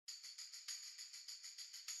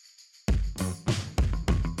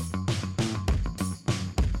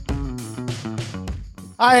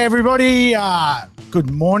Hi, everybody.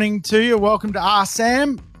 Good morning to you. Welcome to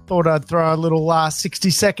RSAM. Thought I'd throw a little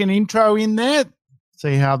 60-second intro in there,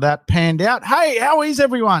 see how that panned out. Hey, how is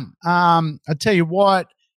everyone? I tell you what,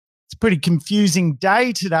 it's a pretty confusing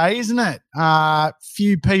day today, isn't it?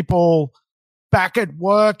 Few people back at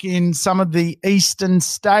work in some of the eastern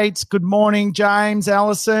states. Good morning, James,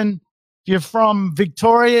 Allison. If you're from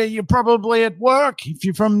Victoria, you're probably at work. If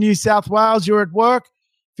you're from New South Wales, you're at work.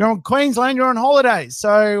 If you're in Queensland, you're on holiday.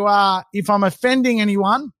 So if I'm offending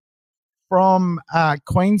anyone from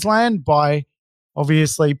Queensland by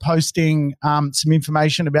obviously posting some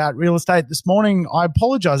information about real estate this morning, I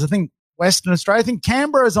apologise. I think Western Australia, I think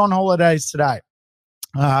Canberra is on holidays today.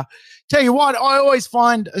 Tell you what, I always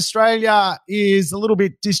find Australia is a little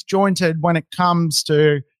bit disjointed when it comes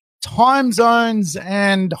to time zones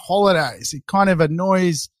and holidays. It kind of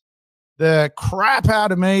annoys the crap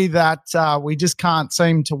out of me that we just can't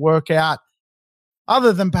seem to work out,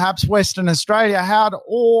 other than perhaps Western Australia, how to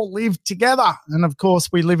all live together. And of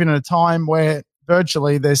course, we live in a time where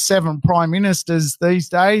virtually there's 7 prime ministers these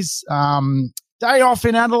days. Day off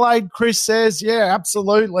in Adelaide, Chris says. Yeah,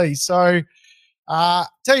 absolutely. So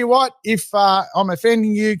tell you what, if I'm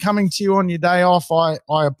offending you coming to you on your day off, I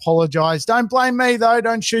apologise. Don't blame me, though.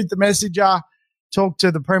 Don't shoot the messenger. Talk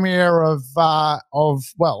to the premier of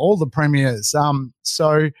all the premiers.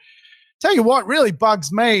 So tell you what really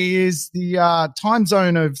bugs me is the time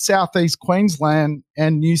zone of southeast Queensland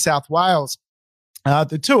and New South Wales.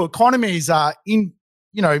 The two economies are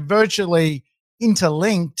virtually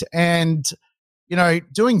interlinked, and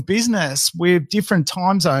doing business with different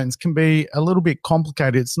time zones can be a little bit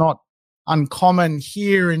complicated. It's not uncommon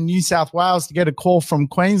here in New South Wales to get a call from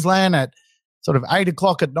Queensland at sort of 8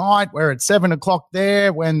 o'clock at night, where it's 7 o'clock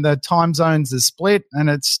there when the time zones are split. And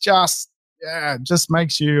it's just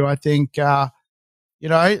makes you, I think, a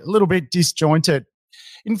little bit disjointed.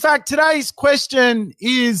 In fact, today's question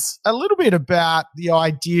is a little bit about the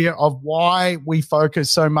idea of why we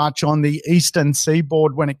focus so much on the eastern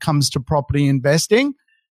seaboard when it comes to property investing.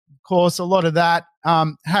 Of course, a lot of that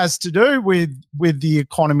has to do with the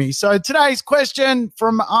economy. So today's question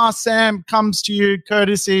from RSAM comes to you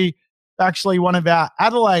courtesy actually one of our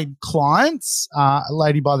Adelaide clients, a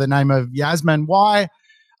lady by the name of Yasmin. Why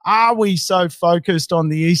are we so focused on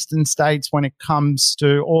the eastern states when it comes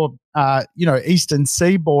to, eastern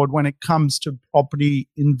seaboard when it comes to property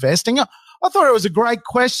investing? I thought it was a great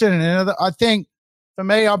question, and I think for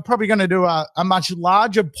me, I'm probably going to do a much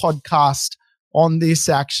larger podcast on this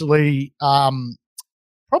actually,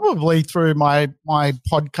 probably through my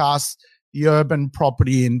podcast, The Urban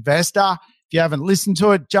Property Investor. If you haven't listened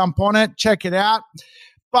to it, jump on it, check it out.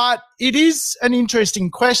 But it is an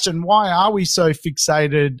interesting question. Why are we so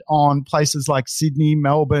fixated on places like Sydney,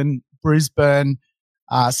 Melbourne, Brisbane,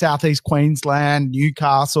 southeast Queensland,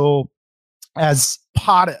 Newcastle as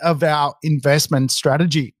part of our investment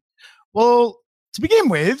strategy? Well, to begin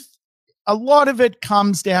with, a lot of it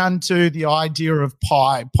comes down to the idea of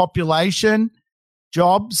pie, population,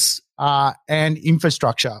 jobs, and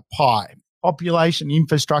infrastructure, pie. Population,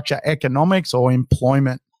 infrastructure, economics, or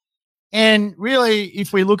employment. And really,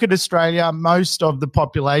 if we look at Australia, most of the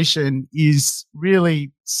population is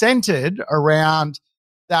really centred around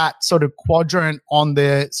that sort of quadrant on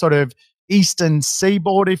the sort of eastern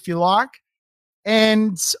seaboard, if you like.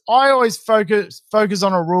 And I always focus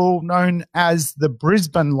on a rule known as the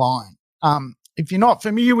Brisbane line. If you're not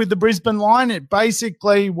familiar with the Brisbane line, it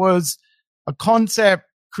basically was a concept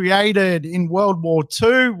created in World War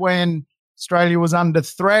II when Australia was under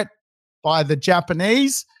threat by the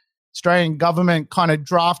Japanese. Australian government kind of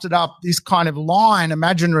drafted up this kind of line,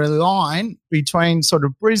 imaginary line, between sort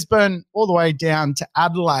of Brisbane all the way down to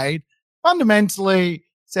Adelaide. Fundamentally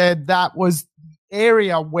said that was the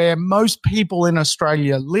area where most people in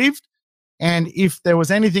Australia lived. And if there was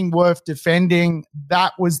anything worth defending,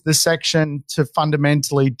 that was the section to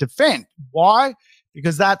fundamentally defend. Why?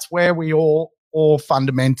 Because that's where we all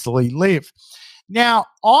fundamentally live. Now,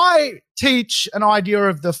 I teach an idea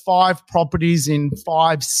of the 5 properties in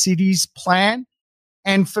 5 cities plan.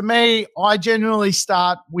 And for me, I generally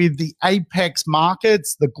start with the apex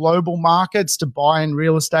markets, the global markets, to buy in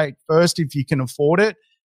real estate first if you can afford it.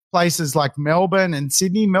 Places like Melbourne and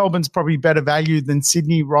Sydney. Melbourne's probably better value than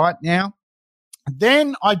Sydney right now.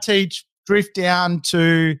 Then I teach drift down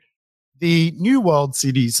to the new world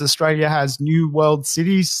cities. Australia has new world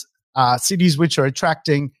cities, cities which are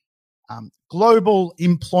attracting global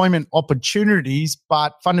employment opportunities,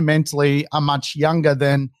 but fundamentally are much younger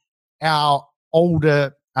than our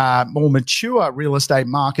older, more mature real estate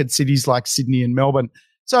market cities like Sydney and Melbourne.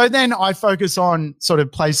 So then I focus on sort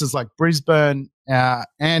of places like Brisbane,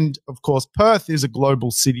 And, of course, Perth is a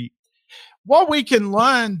global city. What we can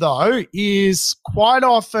learn, though, is quite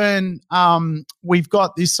often we've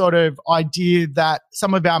got this sort of idea that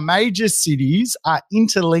some of our major cities are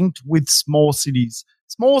interlinked with small cities.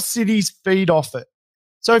 Small cities feed off it.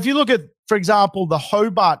 So if you look at, for example, the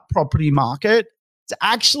Hobart property market, it's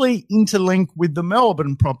actually interlinked with the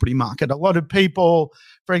Melbourne property market. A lot of people,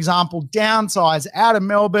 for example, downsize out of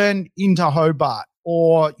Melbourne into Hobart,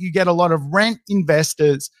 or you get a lot of rent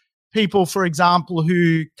investors, people, for example,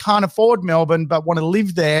 who can't afford Melbourne but want to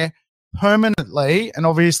live there permanently and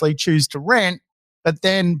obviously choose to rent, but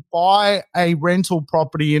then buy a rental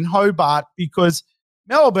property in Hobart because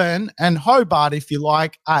Melbourne and Hobart, if you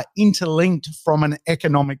like, are interlinked from an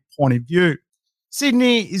economic point of view.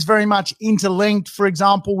 Sydney is very much interlinked, for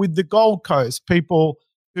example, with the Gold Coast. People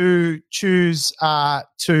who choose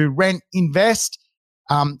to rent, invest,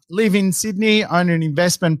 live in Sydney, own an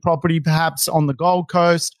investment property perhaps on the Gold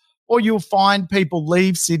Coast, or you'll find people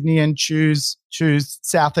leave Sydney and choose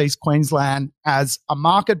Southeast Queensland as a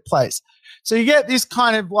marketplace. So you get this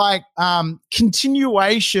kind of like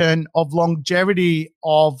continuation of longevity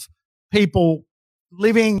of people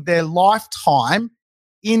living their lifetime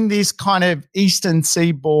in this kind of eastern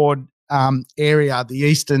seaboard area, the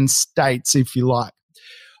eastern states, if you like.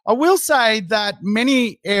 I will say that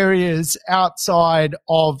many areas outside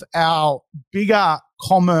of our bigger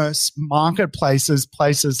commerce marketplaces,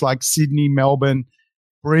 places like Sydney, Melbourne,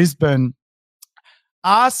 Brisbane,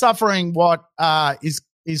 are suffering what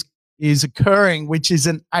is occurring, which is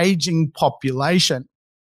an aging population.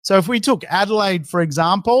 So if we took Adelaide, for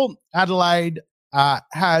example, Adelaide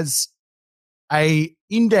has a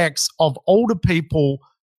index of older people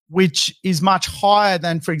which is much higher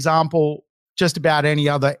than, for example, just about any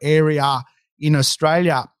other area in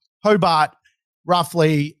Australia. Hobart,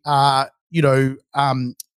 roughly, 1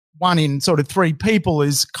 in sort of 3 people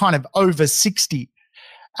is kind of over 60.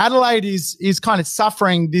 Adelaide is kind of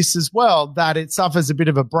suffering this as well, that it suffers a bit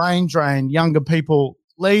of a brain drain. Younger people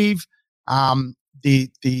leave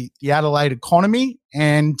the Adelaide economy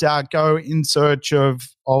and go in search of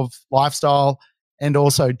lifestyle and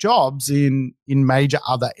also jobs in major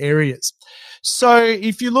other areas. So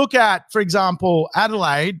if you look at, for example,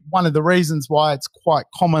 Adelaide, one of the reasons why it's quite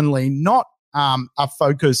commonly not a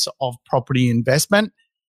focus of property investment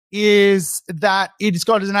is that it's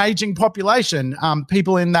got an aging population.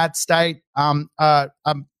 People in that state are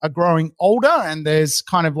growing older, and there's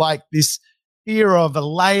kind of like this fear of a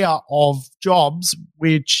layer of jobs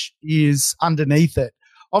which is underneath it.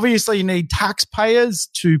 Obviously, you need taxpayers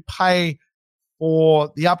to pay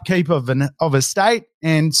for the upkeep of a state,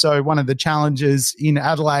 and so one of the challenges in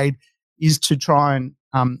Adelaide is to try and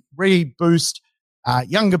reboost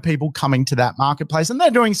younger people coming to that marketplace. And they're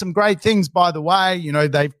doing some great things, by the way. You know,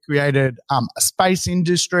 they've created a space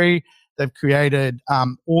industry. They've created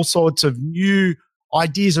all sorts of new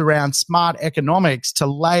ideas around smart economics to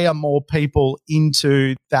layer more people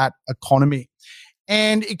into that economy.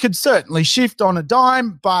 And it could certainly shift on a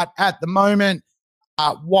dime, but at the moment,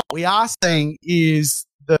 what we are seeing is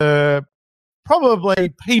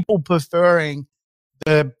probably people preferring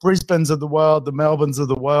the Brisbanes of the world, the Melbournes of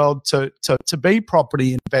the world to be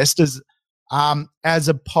property investors as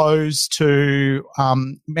opposed to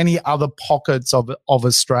many other pockets of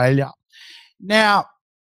Australia. Now,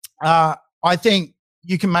 I think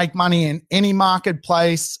you can make money in any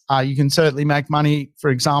marketplace. You can certainly make money, for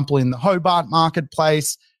example, in the Hobart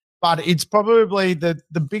marketplace, but it's probably the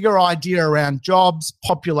bigger idea around jobs,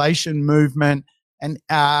 population movement,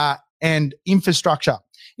 and infrastructure.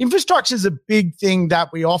 Infrastructure is a big thing that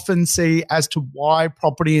we often see as to why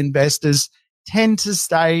property investors tend to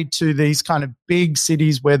stay to these kind of big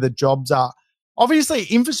cities where the jobs are. Obviously,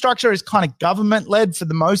 infrastructure is kind of government-led for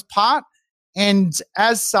the most part, and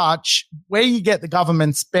as such, where you get the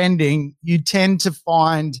government spending, you tend to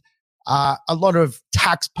find a lot of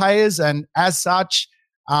taxpayers, and as such,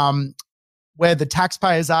 where the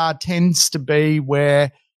taxpayers are tends to be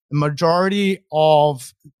where the majority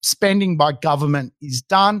of spending by government is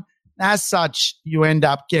done. As such, you end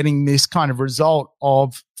up getting this kind of result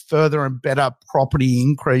of further and better property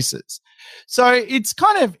increases. So it's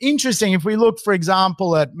kind of interesting. If we look, for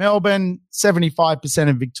example, at Melbourne, 75%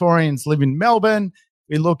 of Victorians live in Melbourne.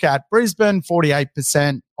 We look at Brisbane,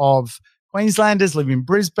 48% of Queenslanders live in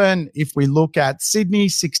Brisbane. If we look at Sydney,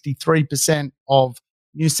 63% of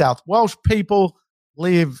New South Welsh people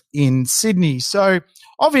live in Sydney. So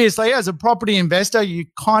obviously, as a property investor, you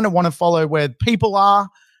kind of want to follow where people are,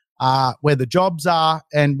 where the jobs are,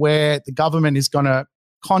 and where the government is going to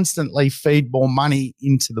constantly feed more money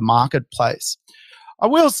into the marketplace. I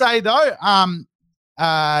will say, though,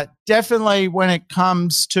 definitely when it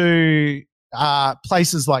comes to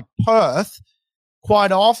places like Perth,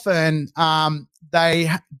 quite often they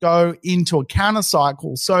go into a counter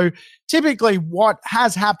cycle. So typically what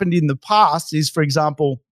has happened in the past is, for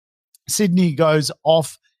example, Sydney goes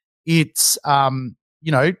off its,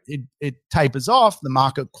 it tapers off, the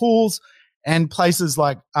market cools, and places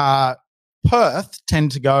like Perth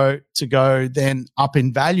tend to go then up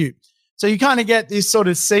in value. So you kind of get this sort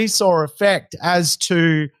of seesaw effect as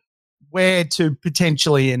to where to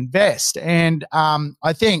potentially invest. And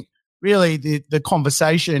I think really the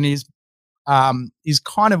conversation is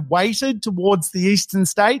kind of weighted towards the eastern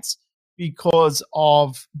states because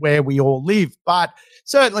of where we all live. But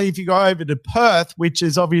certainly if you go over to Perth, which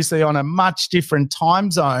is obviously on a much different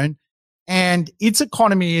time zone, and its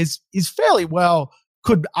economy is fairly well,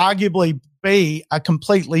 could arguably be a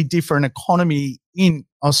completely different economy in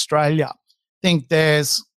Australia. I think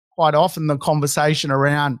there's quite often the conversation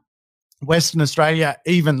around Western Australia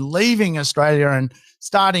even leaving Australia and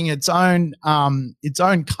starting its own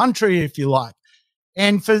country, if you like.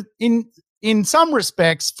 And in some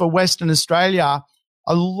respects, for Western Australia,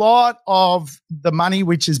 a lot of the money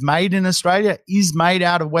which is made in Australia is made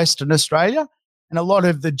out of Western Australia, and a lot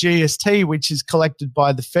of the GST, which is collected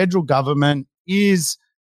by the federal government, is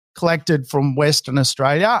collected from Western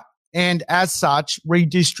Australia and as such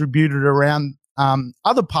redistributed around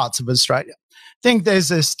other parts of Australia. I think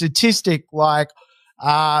there's a statistic like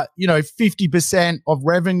 50% of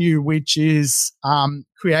revenue which is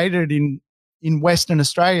created in Western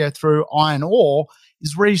Australia through iron ore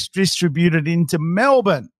is redistributed into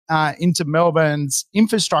Melbourne, into Melbourne's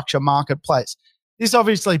infrastructure marketplace. This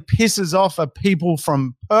obviously pisses off people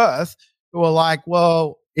from Perth who are like,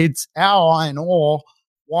 well, it's our iron ore.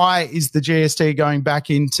 Why is the GST going back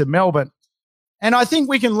into Melbourne? And I think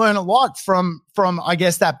we can learn a lot from I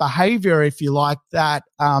guess, that behavior, if you like, that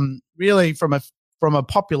really from a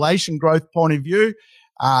population growth point of view,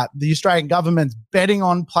 the Australian government's betting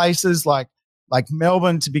on places like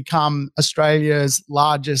Melbourne to become Australia's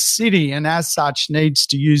largest city, and as such needs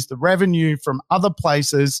to use the revenue from other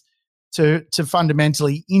places to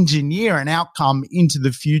fundamentally engineer an outcome into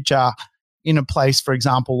the future in a place, for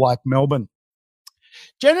example, like Melbourne.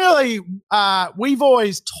 Generally, we've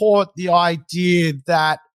always taught the idea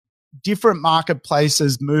that different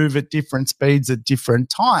marketplaces move at different speeds at different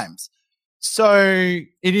times. So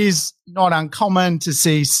it is not uncommon to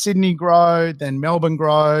see Sydney grow, then Melbourne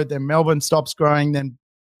grow, then Melbourne stops growing, then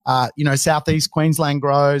Southeast Queensland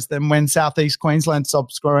grows. Then when Southeast Queensland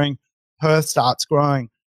stops growing, Perth starts growing.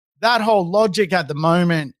 That whole logic at the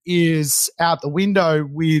moment is out the window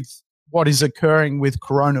with what is occurring with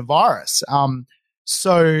coronavirus.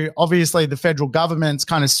 So obviously the federal government's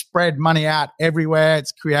kind of spread money out everywhere.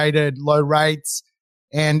 It's created low rates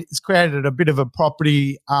and it's created a bit of a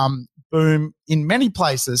property boom in many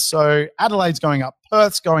places. So Adelaide's going up,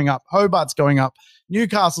 Perth's going up, Hobart's going up,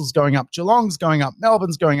 Newcastle's going up, Geelong's going up,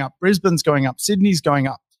 Melbourne's going up, Brisbane's going up, Sydney's going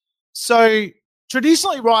up. So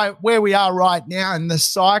traditionally, right where we are right now in the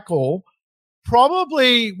cycle,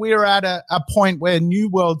 probably we're at a point where new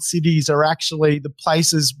world cities are actually the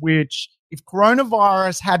places which, if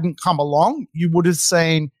coronavirus hadn't come along, you would have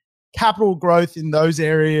seen capital growth in those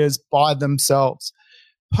areas by themselves.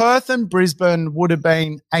 Perth and Brisbane would have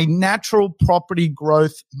been a natural property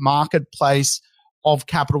growth marketplace of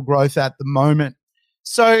capital growth at the moment.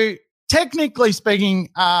 So technically speaking,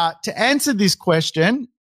 to answer this question,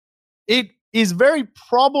 it is very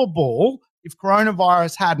probable, if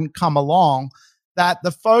coronavirus hadn't come along, that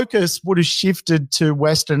the focus would have shifted to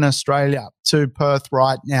Western Australia, to Perth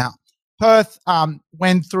right now. Perth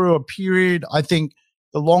went through a period, I think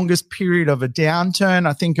the longest period of a downturn,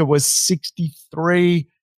 I think it was 63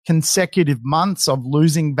 consecutive months of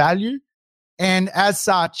losing value. And as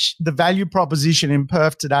such, the value proposition in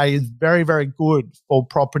Perth today is very, very good for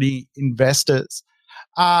property investors.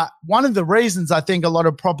 One of the reasons I think a lot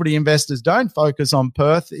of property investors don't focus on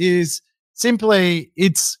Perth is simply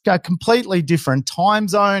it's a completely different time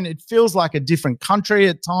zone. It feels like a different country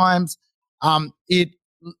at times.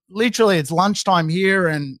 It's lunchtime here,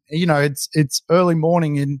 and it's early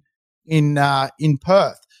morning in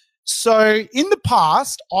Perth. So in the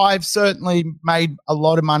past, I've certainly made a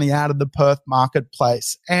lot of money out of the Perth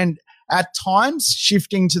marketplace, and at times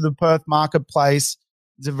shifting to the Perth marketplace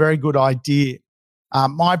is a very good idea.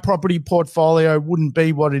 My property portfolio wouldn't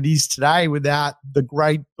be what it is today without the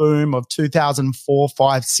great boom of 2004,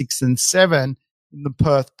 5, 6, and 7 in the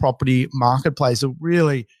Perth property marketplace.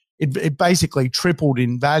 It basically tripled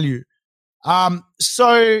in value.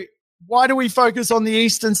 So why do we focus on the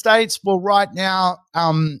eastern states? Well, right now,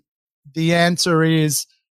 the answer is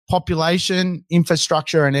population,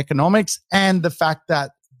 infrastructure, and economics, and the fact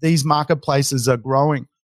that these marketplaces are growing.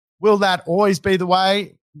 Will that always be the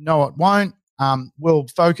way? No, it won't. Will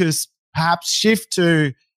focus perhaps shift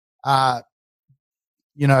to,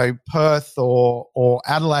 Perth or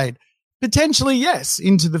Adelaide? Potentially, yes,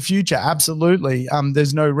 into the future, absolutely.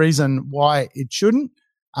 There's no reason why it shouldn't.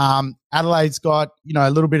 Adelaide's got,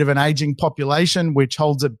 a little bit of an aging population, which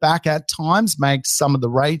holds it back at times, makes some of the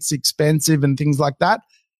rates expensive and things like that.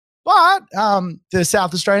 But the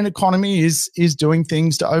South Australian economy is doing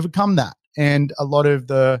things to overcome that. And a lot of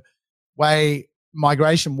the way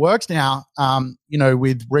migration works now,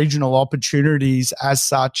 with regional opportunities as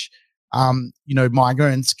such,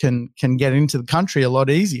 migrants can get into the country a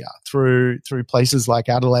lot easier through places like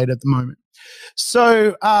Adelaide at the moment.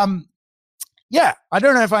 So, I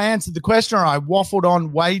don't know if I answered the question or I waffled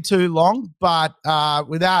on way too long, but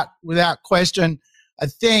without question, I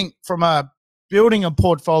think from building a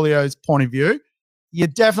portfolio's point of view, you're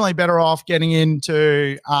definitely better off getting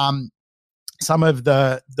into some of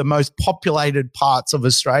the most populated parts of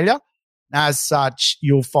Australia. As such,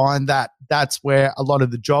 you'll find that that's where a lot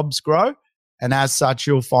of the jobs grow. And as such,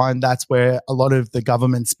 you'll find that's where a lot of the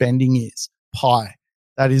government spending is. Pie.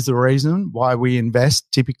 That is the reason why we invest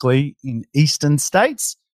typically in eastern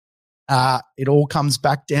states. It all comes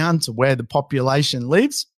back down to where the population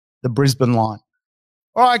lives, the Brisbane line.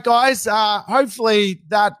 All right, guys. Hopefully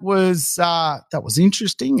that was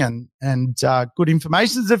interesting and good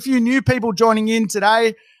information. There's a few new people joining in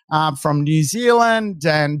today from New Zealand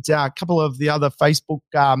and a couple of the other Facebook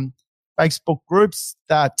groups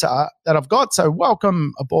that I've got. So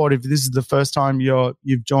welcome aboard if this is the first time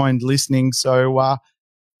you've joined listening. So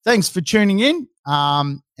thanks for tuning in.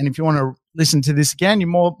 And if you want to listen to this again, you're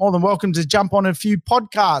more than welcome to jump on a few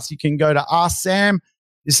podcasts. You can go to Ask Sam.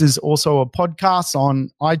 This is also a podcast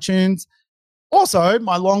on iTunes. Also,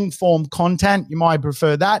 my long-form content, you might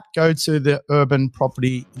prefer that, go to the Urban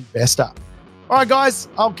Property Investor. All right, guys,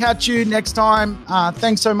 I'll catch you next time.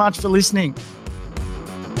 Thanks so much for listening.